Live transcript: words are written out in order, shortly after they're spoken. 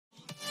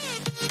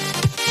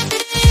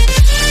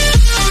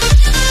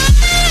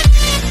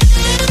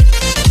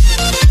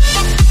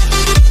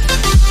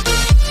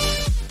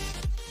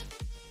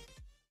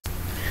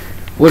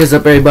What is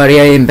up, everybody?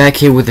 I am back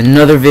here with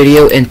another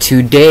video, and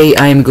today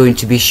I am going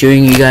to be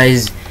showing you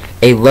guys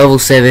a level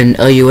 7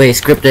 LUA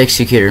script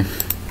executor.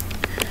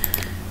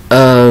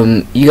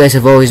 You guys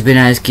have always been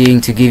asking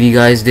to give you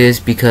guys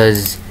this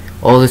because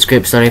all the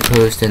scripts that I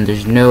post and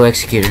there's no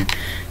executor.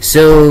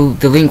 So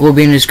the link will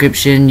be in the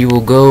description. You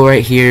will go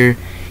right here.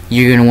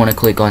 You're going to want to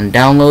click on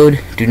download.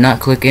 Do not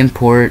click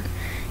import.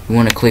 You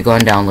want to click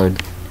on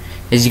download.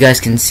 As you guys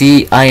can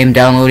see, I am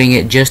downloading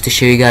it just to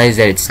show you guys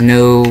that it's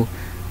no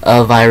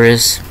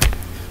virus.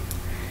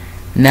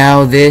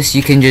 Now this,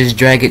 you can just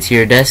drag it to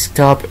your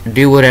desktop,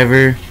 do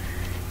whatever.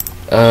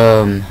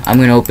 I'm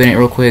gonna open it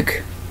real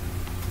quick.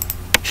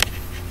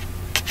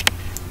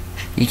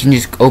 You can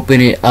just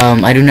open it.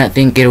 I do not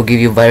think it'll give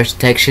you virus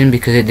detection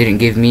because it didn't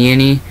give me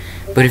any,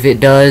 but if it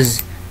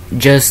does,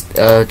 just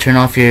turn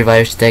off your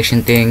virus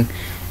detection thing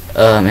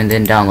and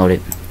then download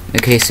it.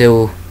 Okay,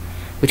 so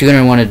what you're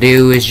gonna want to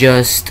do is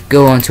just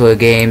go onto a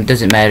game,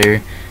 doesn't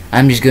matter.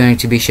 I'm just going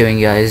to be showing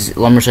you guys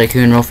Lumber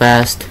Tycoon real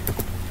fast,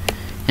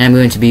 and I'm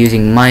going to be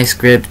using my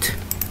script.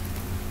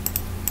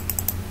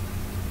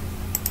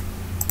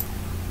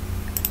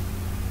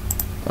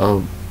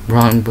 Oh,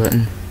 wrong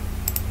button.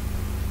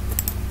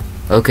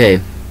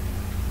 Okay,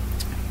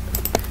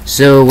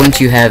 so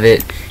once you have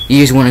it, you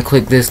just want to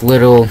click this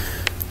little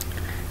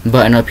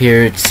button up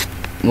here. It's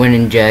when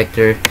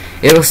injector.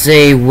 It'll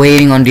say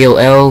waiting on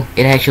DLL.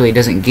 It actually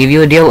doesn't give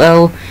you a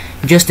DLL.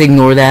 Just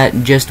ignore that.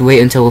 Just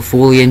wait until it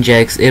fully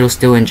injects. It'll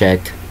still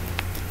inject.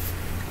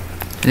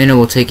 And then it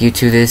will take you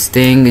to this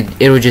thing.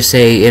 It'll just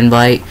say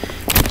invite.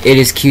 It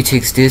is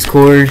QTX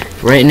Discord.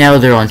 Right now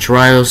they're on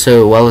trial,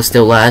 so while it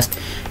still lasts,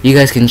 you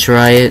guys can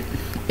try it.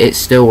 It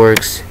still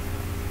works.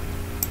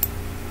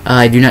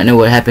 I do not know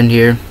what happened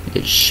here.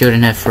 It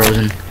shouldn't have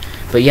frozen.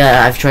 But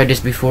yeah, I've tried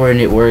this before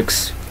and it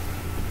works.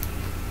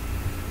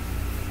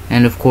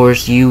 And of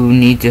course, you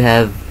need to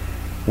have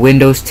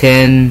Windows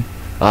 10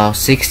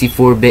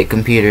 64-bit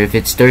computer. If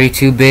it's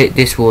 32-bit,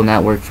 this will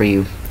not work for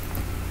you.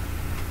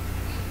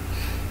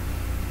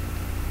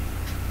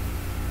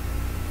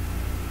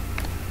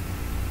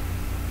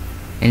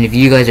 And if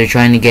you guys are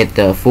trying to get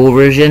the full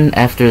version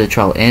after the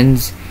trial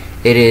ends,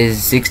 it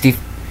is 60.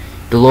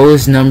 The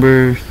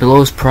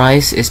lowest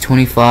price is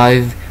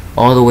 25,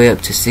 all the way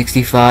up to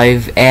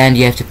 65, and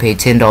you have to pay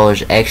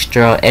 $10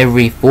 extra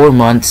every 4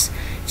 months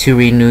to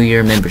renew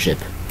your membership.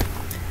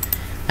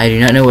 I do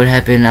not know what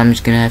happened. I'm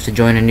just gonna have to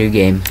join a new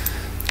game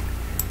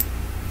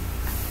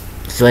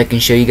so I can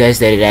show you guys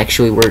that it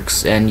actually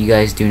works and you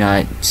guys do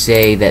not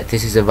say that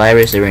this is a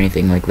virus or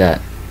anything like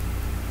that.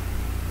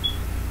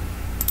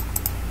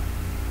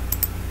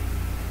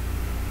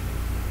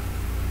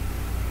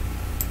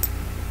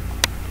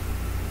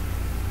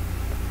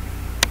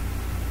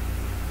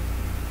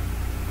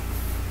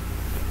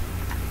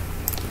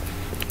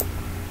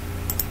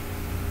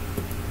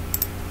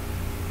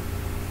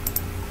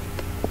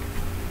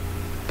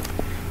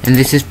 And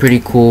this is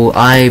pretty cool.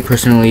 I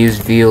personally use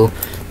Veal,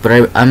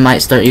 but I might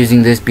start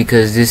using this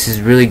because this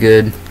is really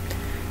good.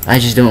 I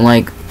just don't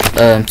like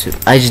I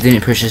just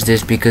didn't purchase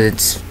this because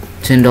it's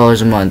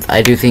 $10 a month.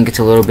 I do think it's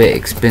a little bit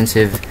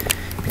expensive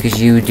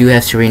because you do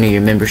have to renew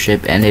your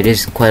membership and it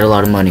is quite a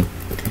lot of money.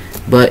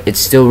 But it's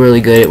still really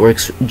good. It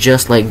works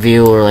just like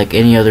Veal or like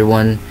any other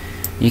one.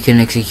 You can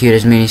execute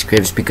as many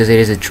scripts because it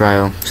is a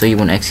trial, so you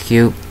want to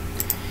execute.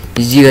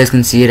 As you guys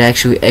can see, it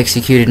actually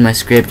executed my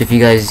script. If you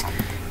guys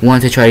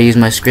want to try to use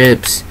my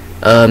scripts,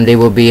 they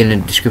will be in the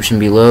description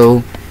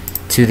below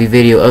to the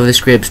video of the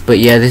scripts. But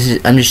yeah,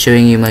 I'm just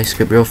showing you my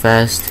script real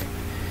fast.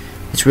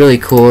 It's really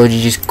cool.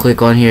 You just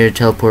click on here to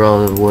teleport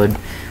all the wood.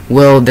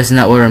 Well, that's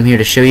not what I'm here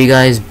to show you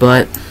guys,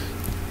 but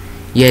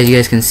yeah, as you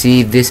guys can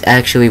see, this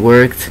actually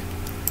worked.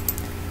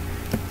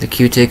 The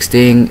QTX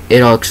thing,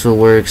 it also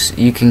works.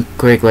 You can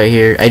click right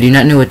here. I do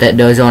not know what that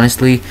does,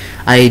 honestly.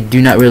 I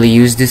do not really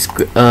use this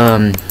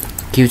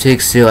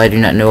QTX, so I do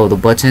not know all the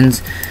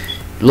buttons.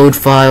 Load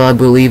file, I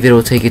believe it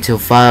will take you to a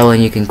file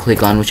and you can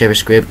click on whichever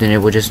script and it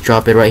will just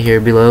drop it right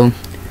here below.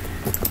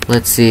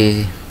 Let's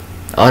see.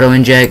 Auto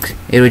inject,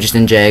 it will just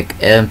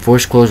inject.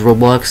 Force close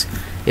Roblox,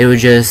 it will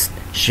just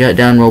shut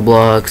down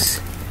Roblox.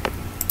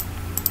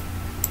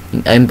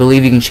 I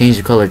believe you can change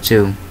the color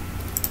too.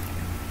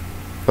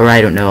 Or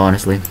I don't know,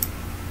 honestly.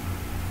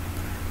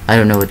 I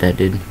don't know what that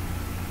did.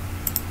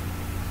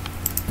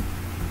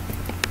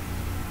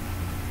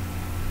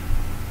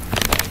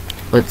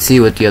 Let's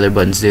see what the other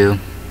buttons do.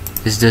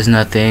 This does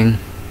nothing.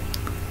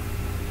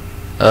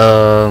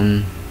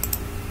 Oh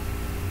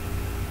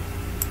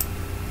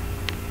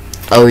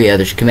yeah,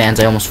 there's commands.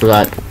 I almost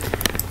forgot.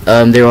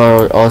 There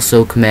are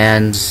also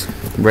commands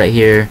right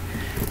here.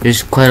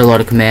 There's quite a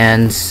lot of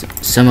commands.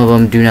 Some of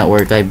them do not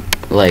work. I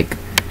like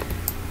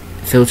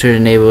filter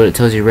enabled. It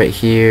tells you right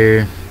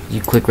here.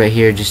 You click right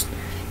here, just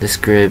the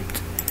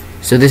script.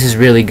 So this is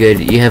really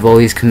good. You have all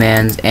these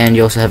commands, and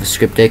you also have a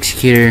script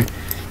executor.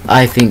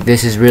 I think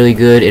this is really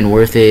good and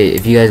worth it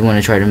if you guys want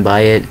to try to buy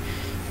it.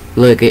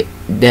 Look,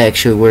 that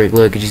actually worked.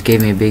 Look, it just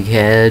gave me a big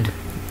head.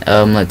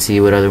 Let's see,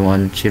 what other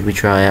one should we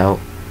try out?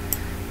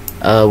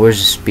 Where's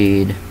the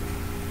speed?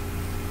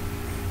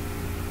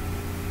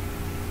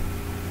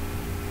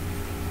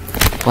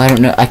 Well, I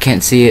don't know. I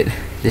can't see it.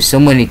 There's so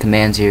many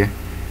commands here.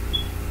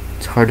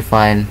 It's hard to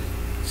find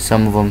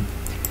some of them.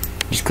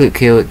 Just click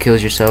kill, it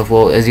kills yourself.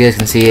 Well, as you guys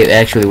can see, it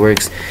actually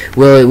works.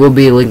 Well, it will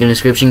be a link in the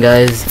description,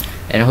 guys.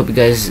 And I hope you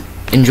guys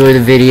enjoy the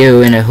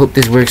video, and I hope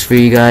this works for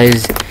you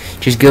guys.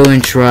 Just go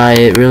and try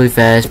it really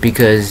fast,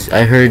 because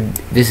I heard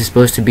this is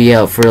supposed to be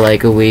out for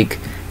like a week.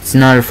 It's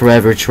not a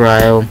forever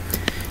trial.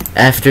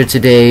 After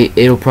today,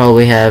 it'll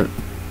probably have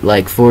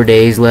like 4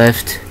 days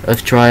left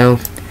of trial.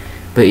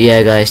 But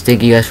yeah, guys,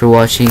 thank you guys for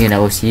watching, and I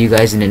will see you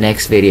guys in the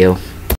next video.